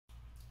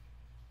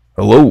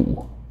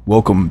Hello,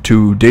 welcome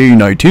to day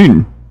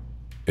 19.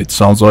 It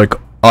sounds like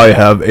I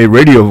have a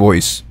radio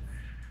voice.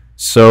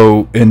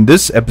 So in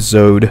this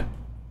episode,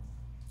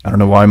 I don't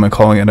know why I'm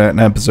calling it an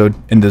episode,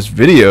 in this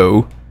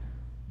video,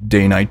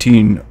 day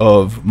 19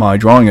 of my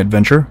drawing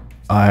adventure,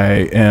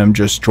 I am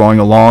just drawing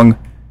along.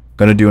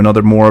 Gonna do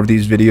another more of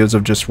these videos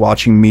of just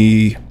watching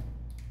me,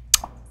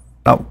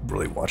 not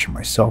really watching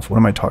myself, what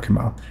am I talking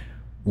about?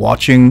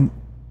 Watching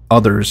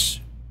others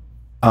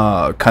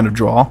kind of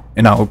draw,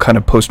 and I'll kind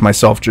of post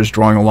myself just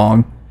drawing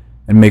along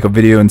and make a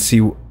video and see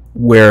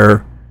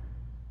where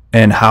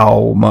and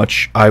how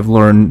much I've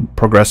learned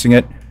progressing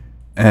it.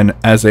 And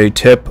as a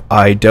tip,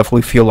 I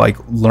definitely feel like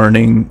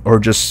learning, or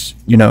just,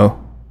 you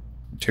know,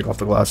 take off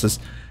the glasses,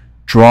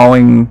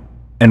 drawing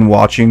and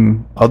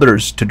watching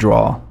others to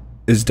draw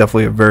is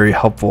definitely a very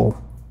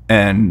helpful,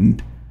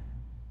 and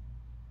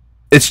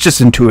it's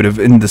just intuitive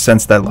in the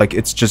sense that, like,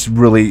 it's just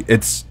really,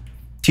 it's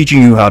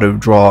teaching you how to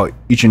draw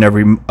each and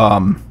every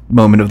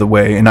moment of the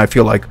way. And I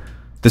feel like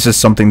this is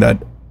something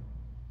that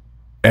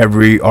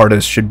every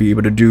artist should be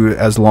able to do,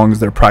 as long as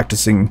they're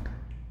practicing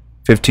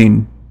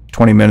 15,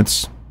 20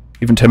 minutes,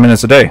 even 10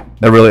 minutes a day.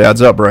 That really adds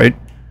up, right?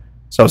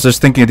 So I was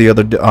just thinking the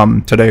other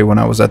today when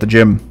I was at the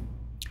gym,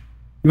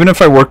 even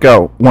if I work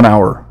out 1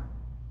 hour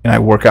and I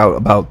work out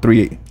about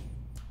three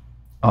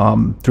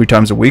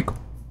times a week,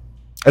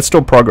 it's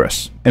still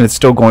progress, and it's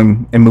still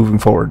going and moving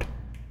forward.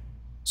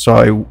 So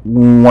I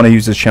want to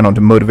use this channel to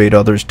motivate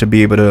others to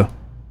be able to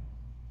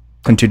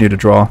continue to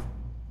draw.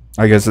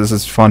 I guess this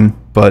is fun,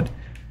 but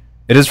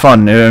it is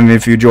fun. And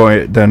if you enjoy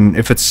it, then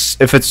if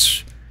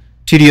it's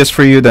tedious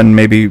for you, then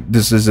maybe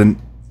this isn't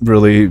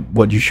really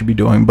what you should be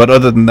doing. But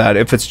other than that,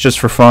 if it's just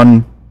for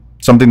fun,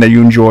 something that you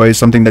enjoy,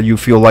 something that you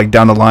feel like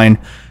down the line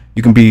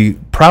you can be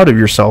proud of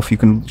yourself, you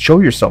can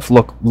show yourself,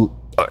 look,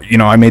 you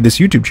know, I made this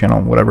YouTube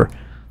channel, whatever.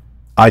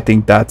 I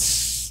think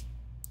that's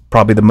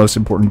probably the most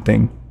important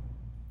thing,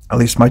 at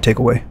least my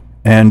takeaway.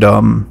 And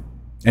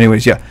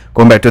anyways, yeah,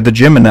 going back to the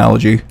gym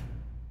analogy,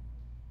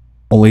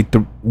 only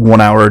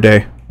 1 hour a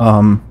day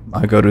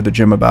I go to the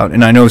gym about,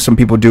 and I know some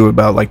people do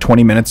about like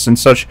 20 minutes and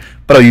such,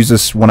 but I'll use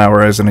this 1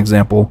 hour as an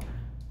example.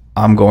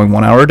 I'm going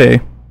 1 hour a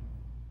day,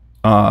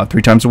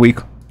 3 times a week,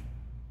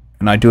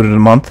 and I do it in a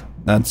month.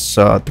 That's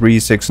 3,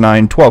 6,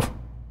 9, 12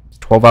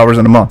 hours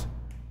in a month.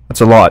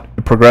 That's a lot.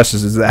 It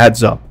progresses, it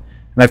adds up.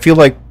 And I feel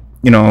like,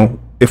 you know,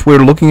 if we're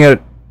looking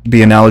at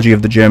the analogy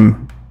of the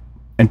gym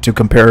and to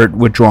compare it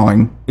with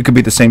drawing, it could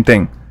be the same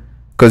thing.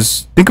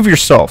 Because think of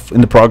yourself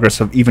in the progress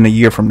of even a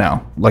year from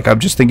now. Like, I'm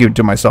just thinking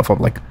to myself, I'm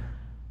like,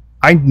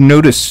 I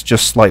notice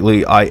just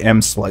slightly, I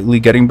am slightly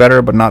getting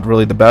better, but not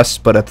really the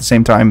best. But at the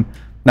same time,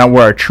 not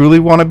where I truly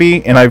want to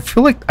be. And I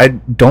feel like I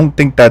don't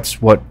think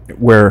that's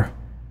where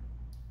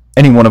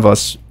any one of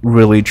us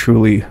really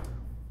truly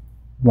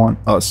want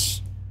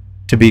us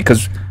to be.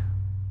 Because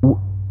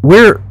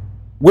we're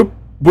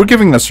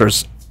giving us our,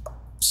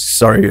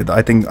 sorry,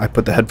 I think I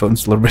put the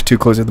headphones a little bit too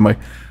close to the mic.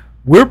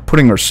 We're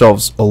putting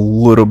ourselves a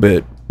little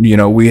bit, you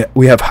know,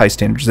 we have high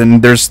standards,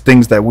 and there's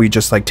things that we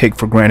just like take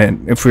for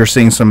granted. If we're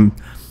seeing some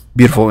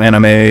beautiful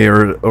anime,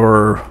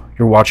 or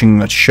you're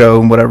watching a show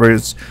and whatever,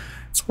 it's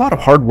a lot of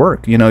hard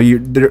work, you know.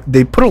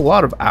 They put a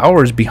lot of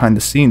hours behind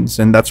the scenes,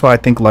 and that's why I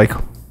think, like,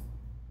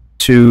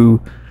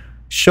 to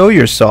show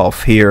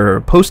yourself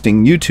here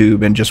posting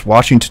YouTube and just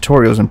watching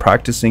tutorials and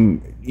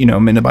practicing, you know,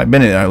 minute by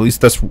minute, at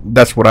least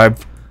that's what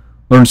I've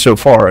learned so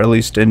far, at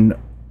least in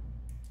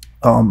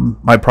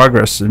my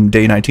progress in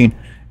day 19.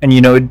 And, you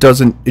know, it's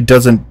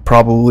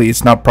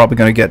not probably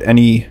going to get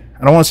any,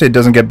 I don't want to say it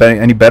doesn't get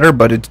any better,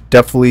 but it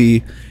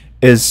definitely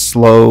is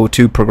slow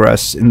to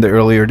progress in the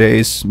earlier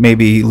days.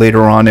 Maybe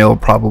later on it'll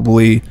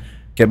probably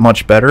get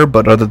much better,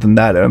 but other than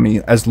that, I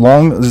mean, as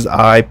long as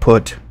I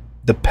put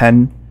the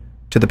pen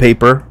to the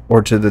paper,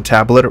 or to the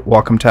tablet, or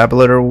Wacom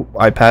tablet or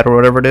iPad or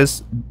whatever it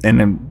is,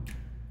 and I'm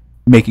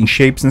making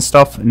shapes and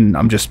stuff, and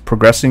I'm just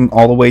progressing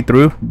all the way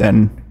through,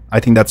 then I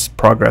think that's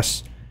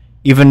progress.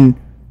 Even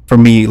for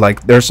me,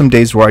 like, there's some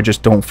days where I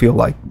just don't feel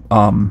like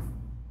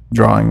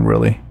drawing,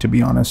 really, to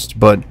be honest,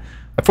 but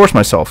I force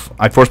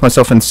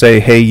myself and say,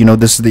 hey, you know,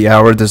 this is the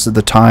hour, this is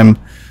the time,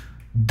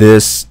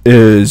 this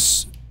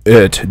is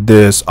it,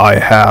 I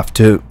have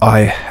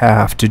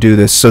to do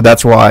this. So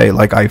that's why,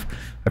 like, I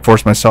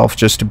force myself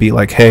just to be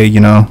like, hey, you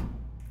know,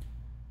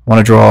 I want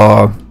to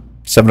draw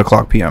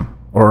 7:00 p.m.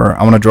 or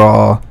I want to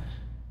draw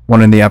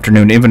 1 in the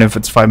afternoon, even if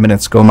it's 5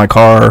 minutes. Go in my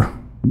car,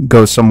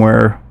 go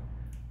somewhere,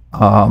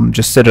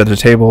 just sit at a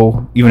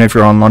table, even if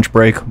you're on lunch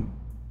break,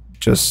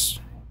 just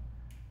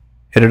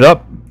hit it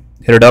up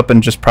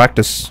and just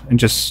practice, and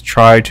just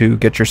try to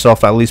get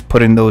yourself at least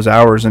put in those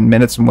hours and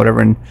minutes and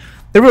whatever, and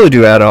they really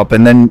do add up.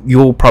 And then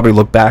you'll probably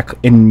look back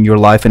in your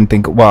life and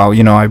think, wow,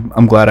 you know,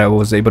 I'm glad I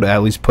was able to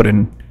at least put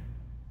in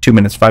 2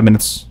 minutes, 5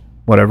 minutes,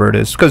 whatever it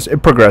is, because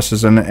it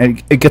progresses, and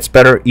it gets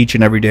better each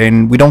and every day.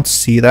 And we don't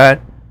see that.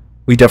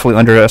 We definitely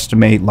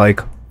underestimate, like,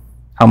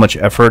 how much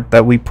effort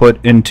that we put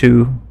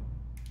into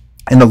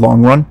in the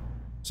long run.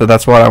 So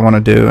that's what I want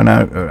to do, and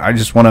I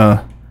just want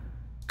to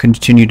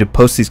continue to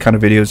post these kind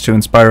of videos to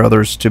inspire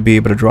others to be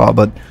able to draw.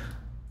 But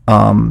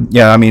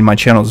Yeah, I mean, my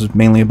channel is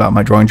mainly about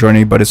my drawing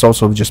journey, but it's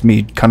also just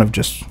me kind of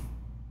just,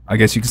 I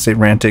guess you could say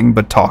ranting,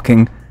 but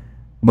talking,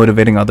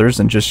 motivating others,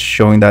 and just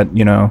showing that,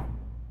 you know,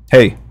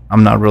 hey,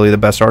 I'm not really the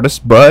best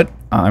artist, but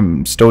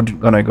I'm still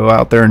gonna go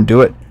out there and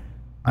do it.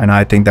 And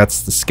I think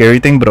that's the scary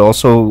thing, but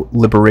also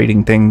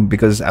liberating thing,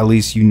 because at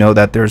least you know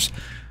that there's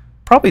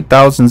probably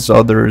thousands of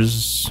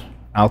others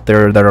out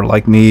there that are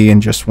like me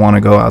and just want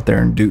to go out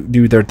there and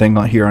do their thing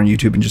on here on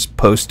YouTube and just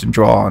post and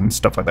draw and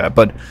stuff like that.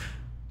 But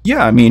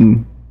yeah, I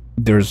mean,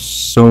 there's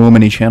so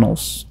many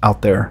channels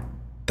out there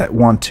that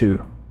want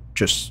to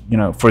just, you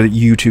know, for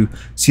you to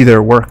see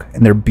their work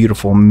and their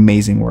beautiful,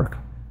 amazing work.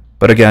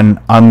 But again,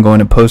 I'm going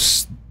to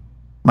post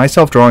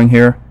myself drawing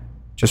here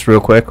just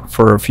real quick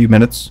for a few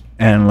minutes,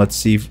 and let's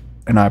see if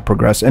I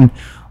progress. And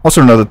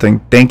also another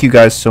thing, thank you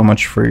guys so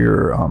much for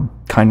your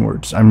kind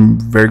words. I'm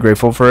very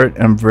grateful for it,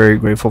 and I'm very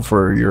grateful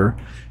for your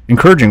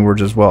encouraging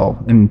words as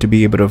well, and to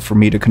be able to, for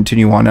me to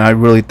continue on. And I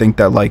really think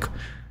that, like,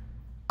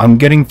 I'm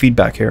getting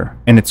feedback here,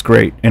 and it's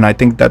great. And I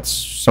think that's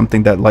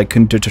something that, like,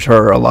 can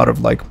deter a lot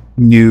of, like,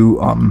 new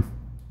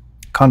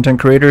content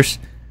creators,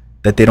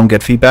 that they don't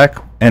get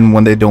feedback, and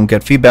when they don't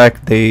get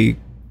feedback, they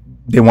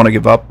want to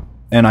give up.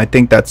 And I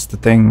think that's the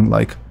thing,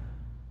 like,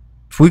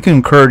 if we can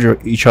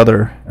encourage each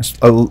other,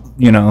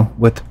 you know,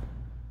 with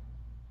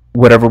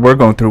whatever we're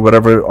going through,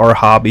 whatever our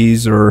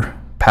hobbies or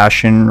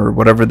passion or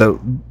whatever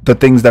the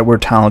things that we're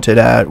talented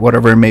at,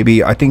 whatever it may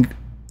be, I think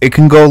it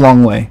can go a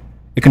long way.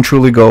 It can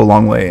truly go a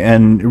long way.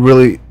 And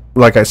really,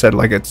 like I said,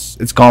 like,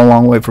 it's gone a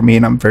long way for me,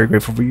 and I'm very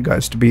grateful for you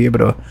guys to be able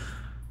to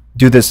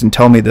do this and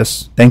tell me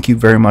this. Thank you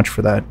very much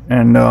for that.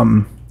 And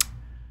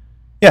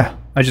yeah,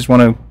 I just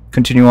want to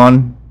continue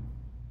on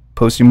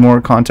posting more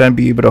content,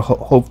 be able to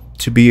hope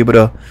to be able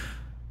to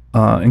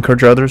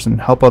encourage others and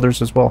help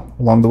others as well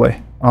along the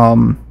way.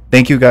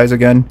 Thank you guys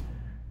again,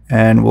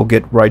 and we'll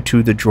get right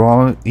to the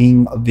drawing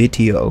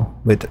video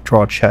with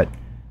CHHET,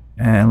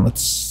 and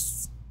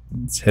let's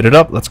hit it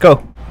up. Let's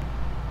go.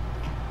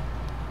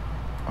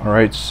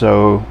 Alright,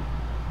 so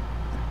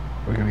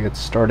we're gonna get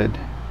started.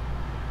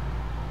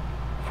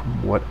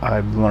 From what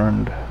I've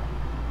learned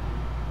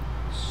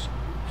so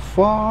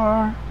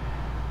far,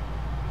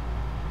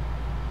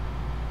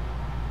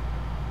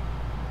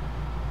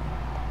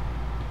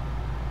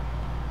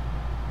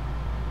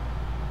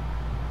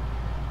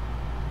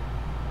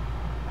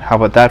 how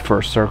about that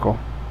first circle?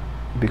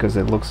 Because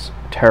it looks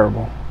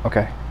terrible.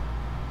 Okay.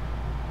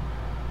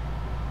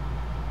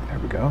 There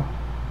we go.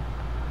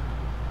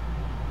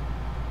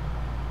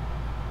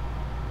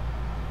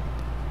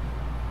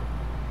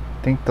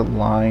 I think the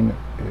line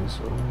is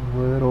a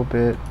little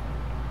bit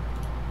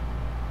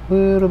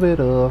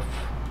off.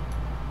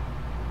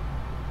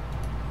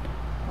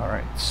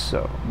 Alright,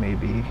 so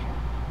maybe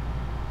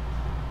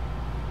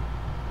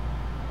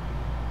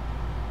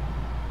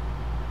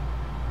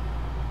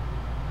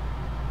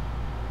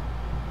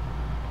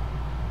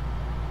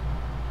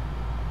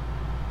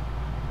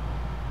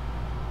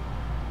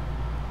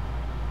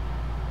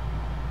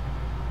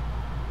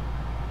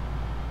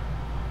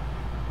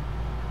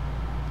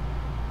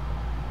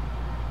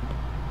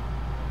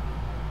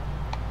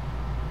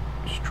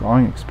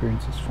drawing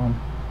experience is fun.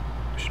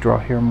 I should draw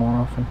here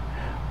more often.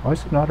 Why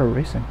is it not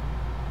erasing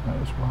that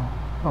as well?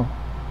 Oh,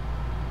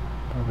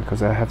 probably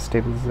because I have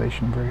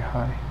stabilization very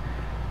high.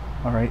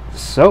 Alright,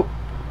 so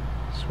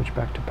switch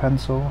back to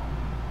pencil,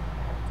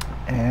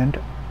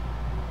 and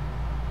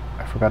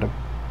I forgot to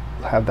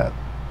have that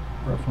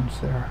reference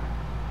there.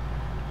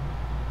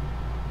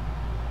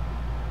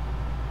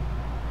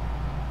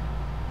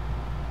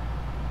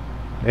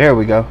 There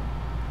we go.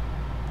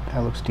 That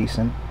looks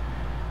decent.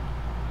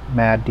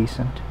 Mad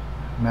decent.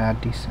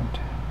 Mad decent.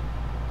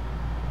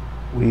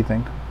 What do you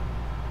think?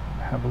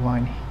 Have a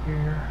line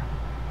here.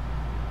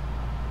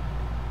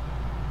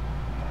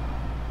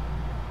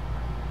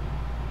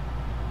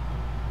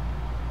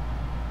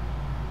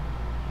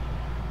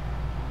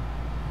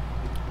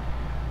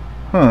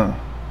 Huh.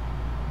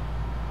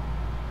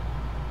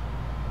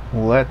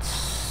 Let's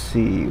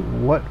see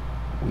what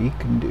we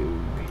can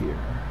do here.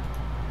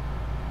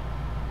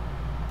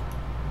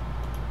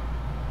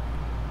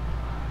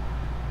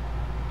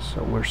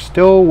 So we're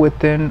still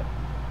within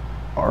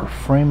our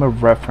frame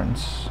of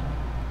reference.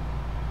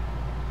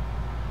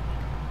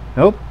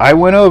 Nope, I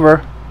went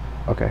over.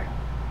 Okay,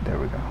 there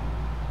we go.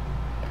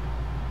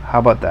 How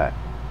about that?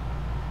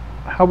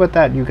 How about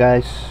that, you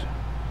guys?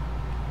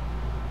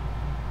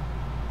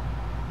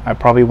 I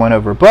probably went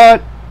over,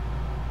 but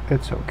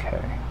it's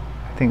okay.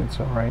 I think it's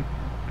alright.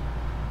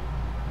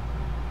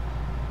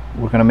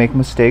 We're gonna make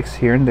mistakes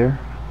here and there.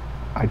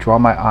 I draw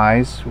my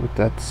eyes with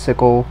that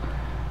sickle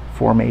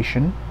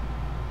formation,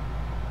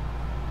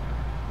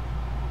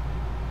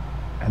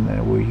 and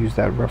then we'll use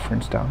that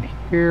reference down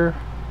here.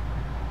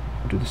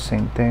 We'll do the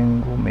same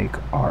thing. We'll make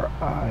our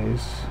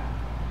eyes.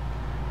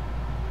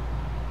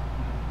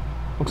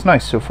 Looks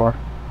nice so far.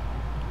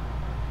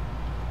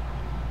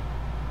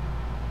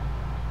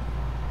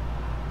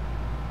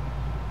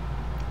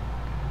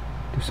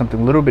 Do something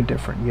a little bit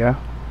different, yeah?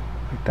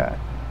 Like that.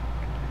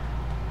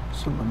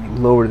 So let me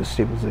lower the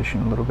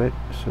stabilization a little bit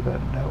so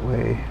that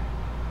way.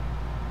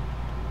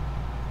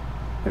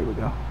 There we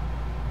go.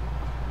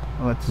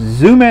 Let's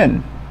zoom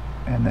in,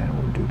 and then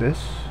we'll do this.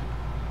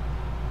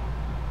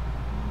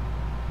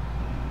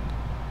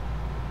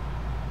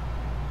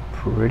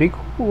 Pretty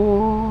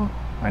cool.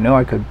 I know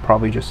I could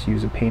probably just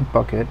use a paint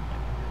bucket,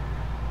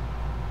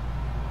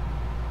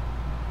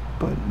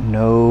 but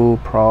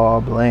no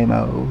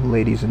problemo,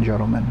 ladies and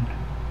gentlemen.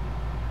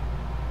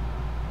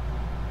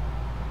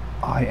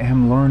 I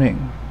am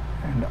learning,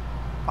 and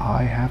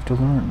I have to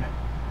learn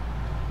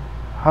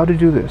how to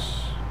do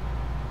this.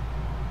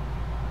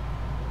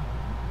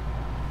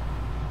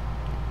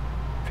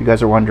 If you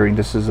guys are wondering,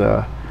 this is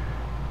a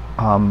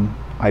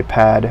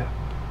iPad.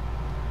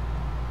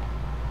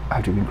 I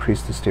have to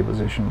increase the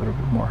stabilization a little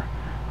bit more.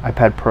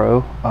 iPad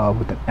Pro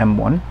with an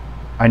M1.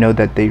 I know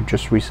that they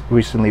just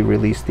recently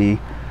released the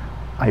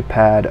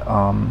iPad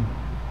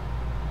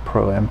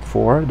Pro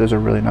M4. Those are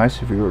really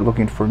nice. If you're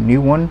looking for a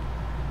new one,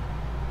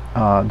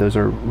 those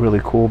are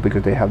really cool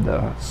because they have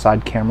the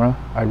side camera.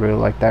 I really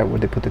like that, where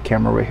they put the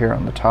camera right here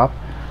on the top.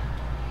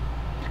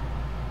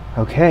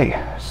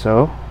 Okay,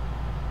 so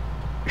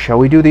shall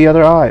we do the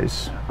other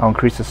eyes? I'll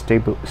increase the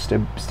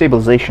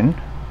stabilization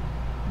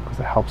because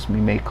it helps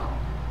me make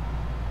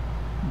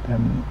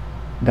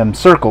them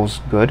circles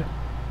good.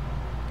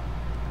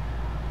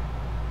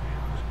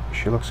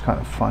 She looks kind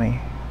of funny.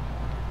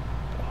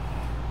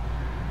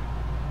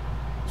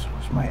 So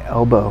is my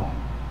elbow.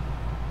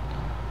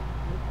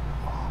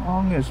 How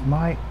long is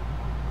my...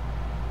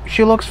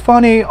 She looks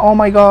funny. Oh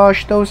my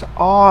gosh, those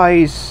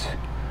eyes.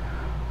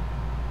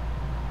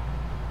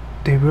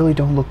 They really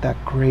don't look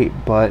that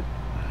great, but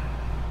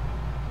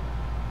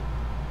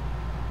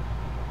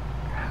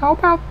how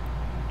about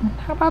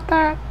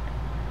that?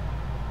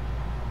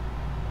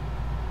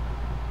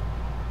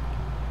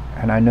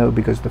 And I know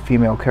because the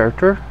female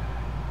character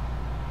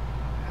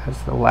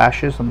has the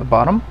lashes on the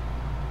bottom.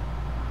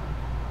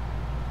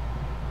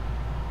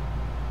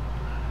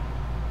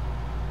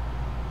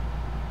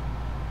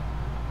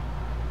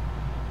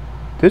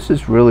 This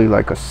is really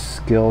like a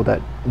skill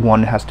that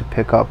one has to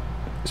pick up,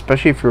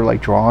 especially if you're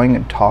like drawing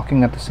and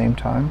talking at the same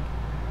time.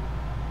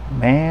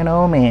 Man,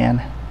 oh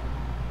man.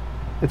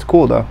 It's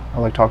cool though. I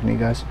like talking to you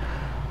guys.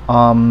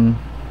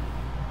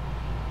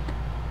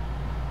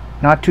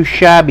 Not too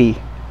shabby.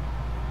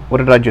 What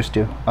did I just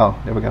do? Oh,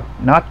 there we go.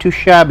 Not too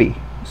shabby.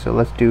 So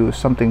let's do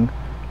something,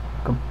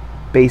 like a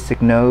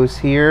basic nose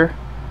here.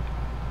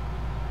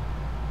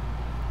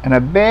 And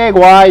a big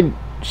wide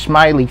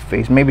smiley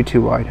face. Maybe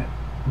too wide.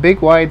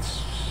 Big wide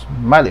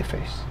smiley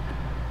face.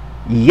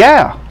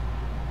 Yeah!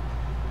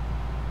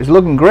 It's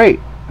looking great.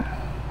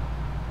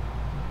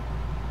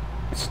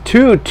 It's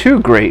too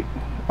great.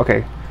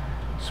 Okay.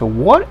 So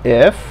what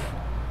if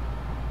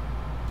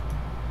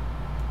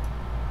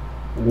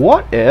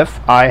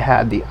I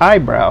had the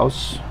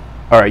eyebrows?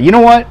 Alright, you know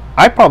what?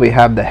 I probably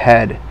have the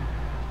head.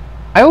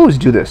 I always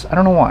do this. I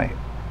don't know why.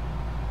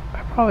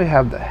 I probably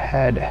have the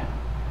head.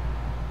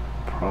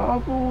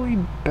 Probably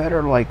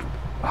better like...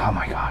 Oh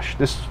my gosh.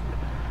 This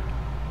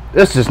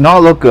does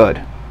not look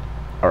good.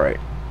 Alright.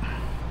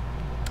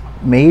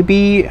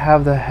 Maybe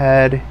have the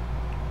head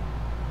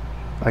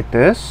like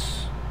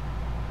this.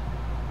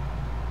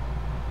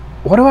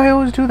 Why do I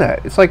always do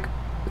that? It's like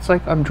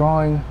I'm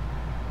drawing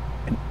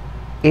an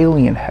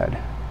alien head.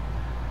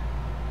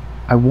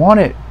 I want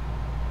to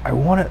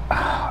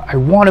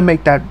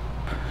make that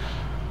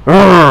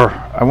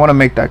I want to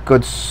make that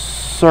good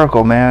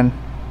circle, man.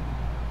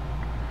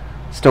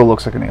 Still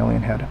looks like an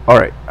alien head. All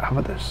right, how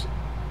about this?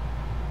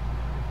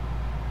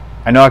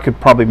 I know I could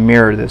probably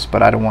mirror this,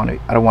 but I don't want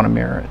to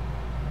mirror it.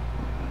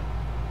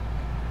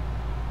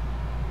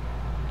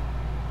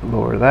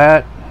 Lower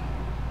that.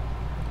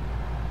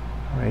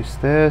 Erase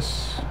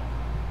this.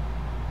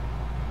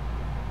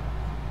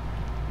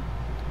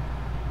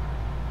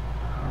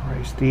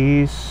 Erase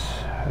these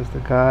as the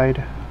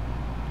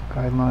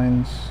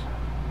guidelines.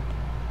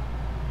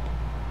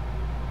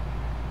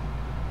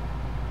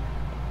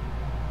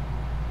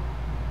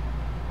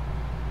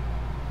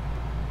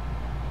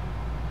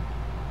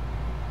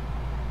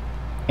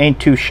 Ain't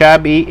too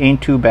shabby,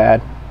 ain't too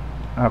bad.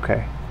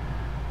 Okay.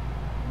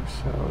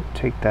 So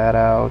take that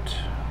out.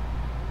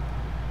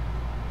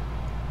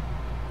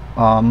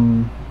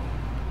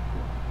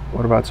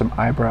 What about some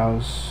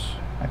eyebrows?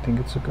 I think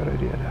it's a good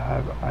idea to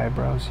have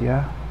eyebrows,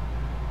 yeah.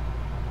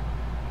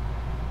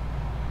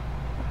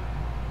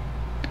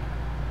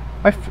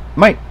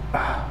 My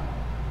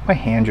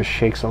hand just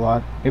shakes a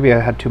lot. Maybe I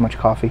had too much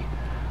coffee.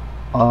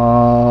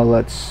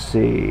 Let's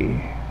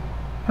see.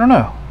 I don't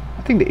know.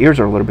 I think the ears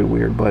are a little bit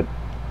weird, but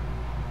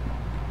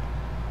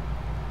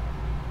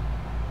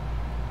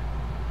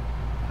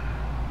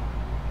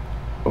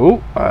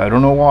oh, I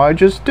don't know why I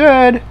just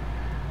did.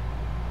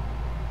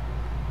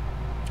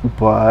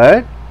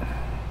 But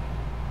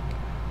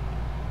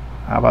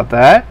how about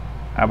that?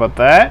 How about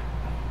that?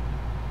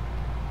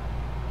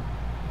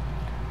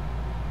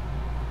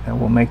 And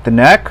we'll make the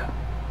neck.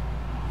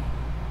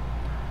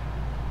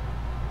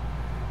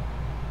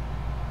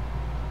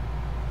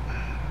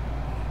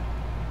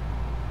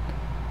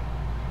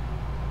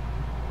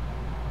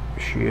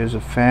 She is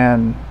a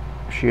fan.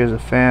 She is a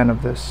fan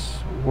of this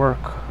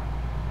work.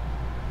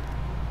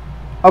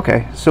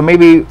 Okay, so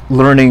maybe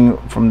learning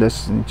from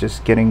this and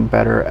just getting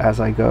better as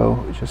I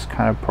go, just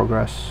kind of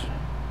progress.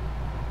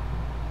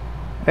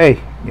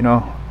 Hey, you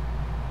know,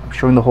 I'm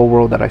showing the whole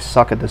world that I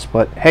suck at this,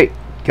 but hey,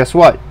 guess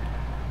what?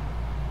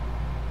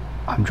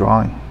 I'm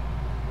drawing,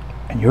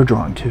 and you're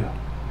drawing too,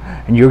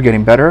 and you're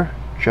getting better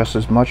just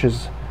as much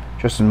as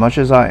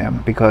I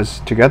am, because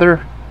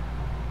together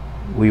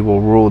we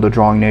will rule the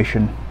drawing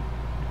nation.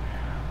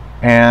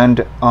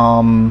 And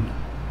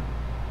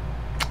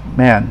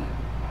man,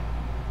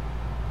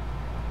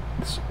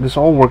 this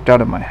all worked out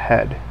in my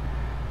head.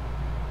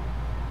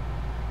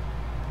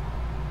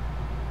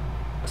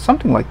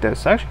 Something like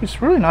this, actually,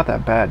 it's really not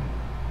that bad.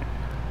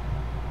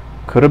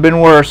 Could have been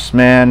worse,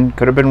 man.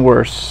 Could have been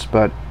worse,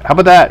 but how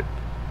about that?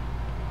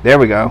 There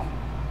we go.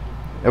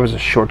 That was a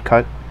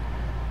shortcut.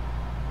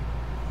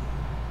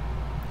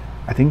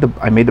 I think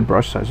I made the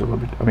brush size a little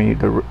bit. I mean,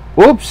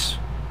 whoops,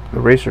 the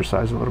eraser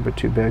size a little bit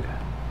too big.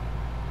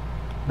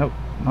 Nope,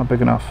 not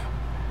big enough.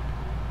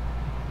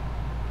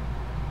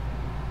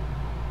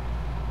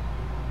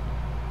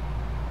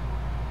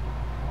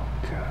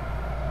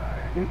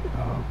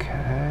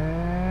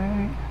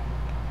 Okay.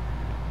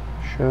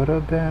 Should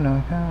have been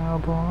a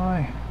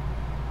cowboy.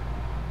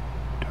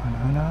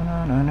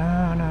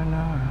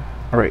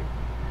 All right.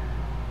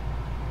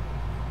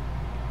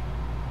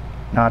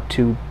 Not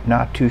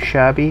too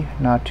shabby,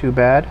 not too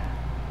bad.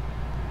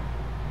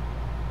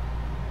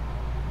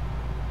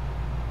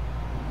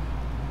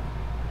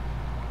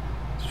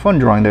 It's fun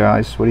drawing their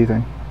eyes. What do you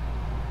think?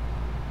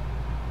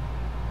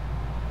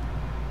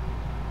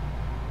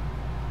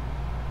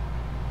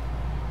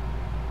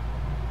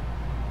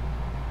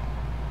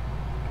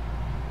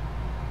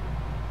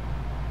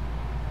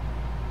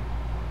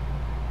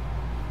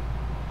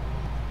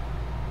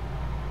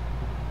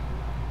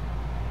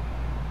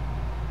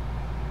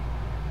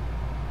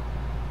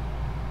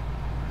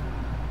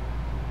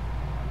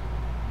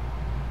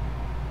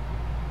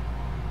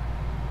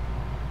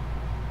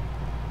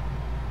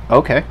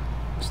 Okay,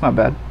 it's not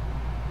bad.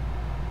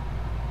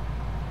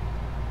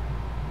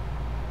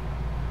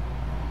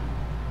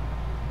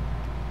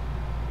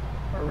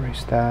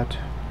 Erase that.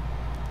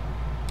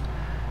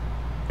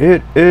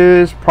 It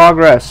is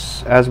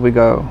progress as we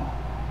go.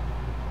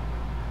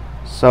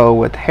 So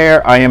with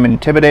hair, I am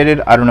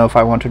intimidated. I don't know if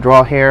I want to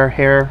draw hair,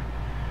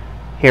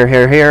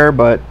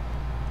 but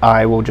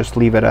I will just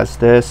leave it as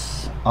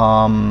this. If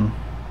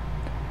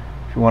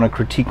you want to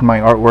critique my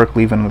artwork,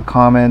 leave it in the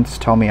comments.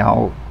 Tell me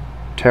how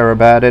terrible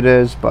bad it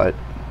is, but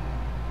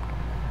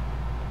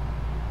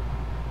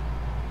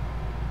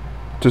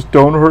just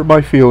don't hurt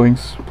my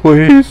feelings,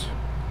 please.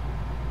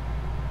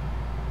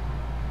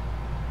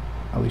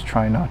 At least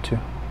try not to.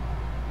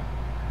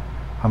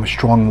 I'm a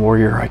strong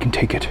warrior, I can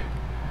take it.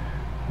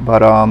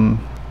 But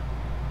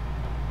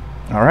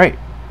alright,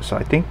 so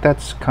I think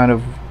that's kind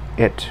of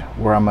it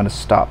where I'm gonna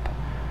stop.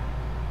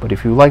 But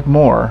if you like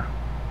more,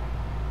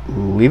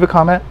 leave a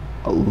comment,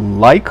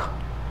 like,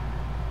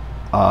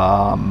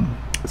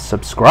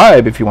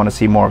 subscribe if you want to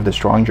see more of this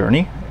drawing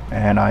journey.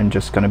 And I'm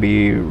just going to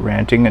be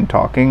ranting and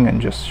talking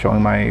and just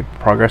showing my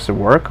progressive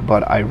work,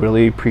 but I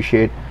really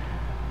appreciate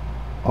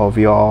all of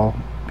y'all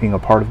being a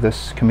part of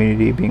this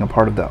community, being a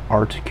part of the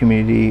art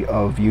community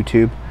of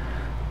YouTube,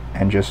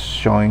 and just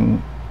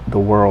showing the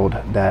world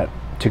that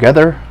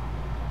together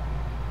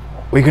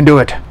we can do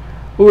it.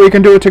 We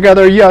can do it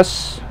together,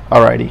 yes.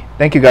 Alrighty,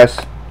 thank you guys,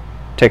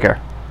 take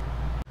care.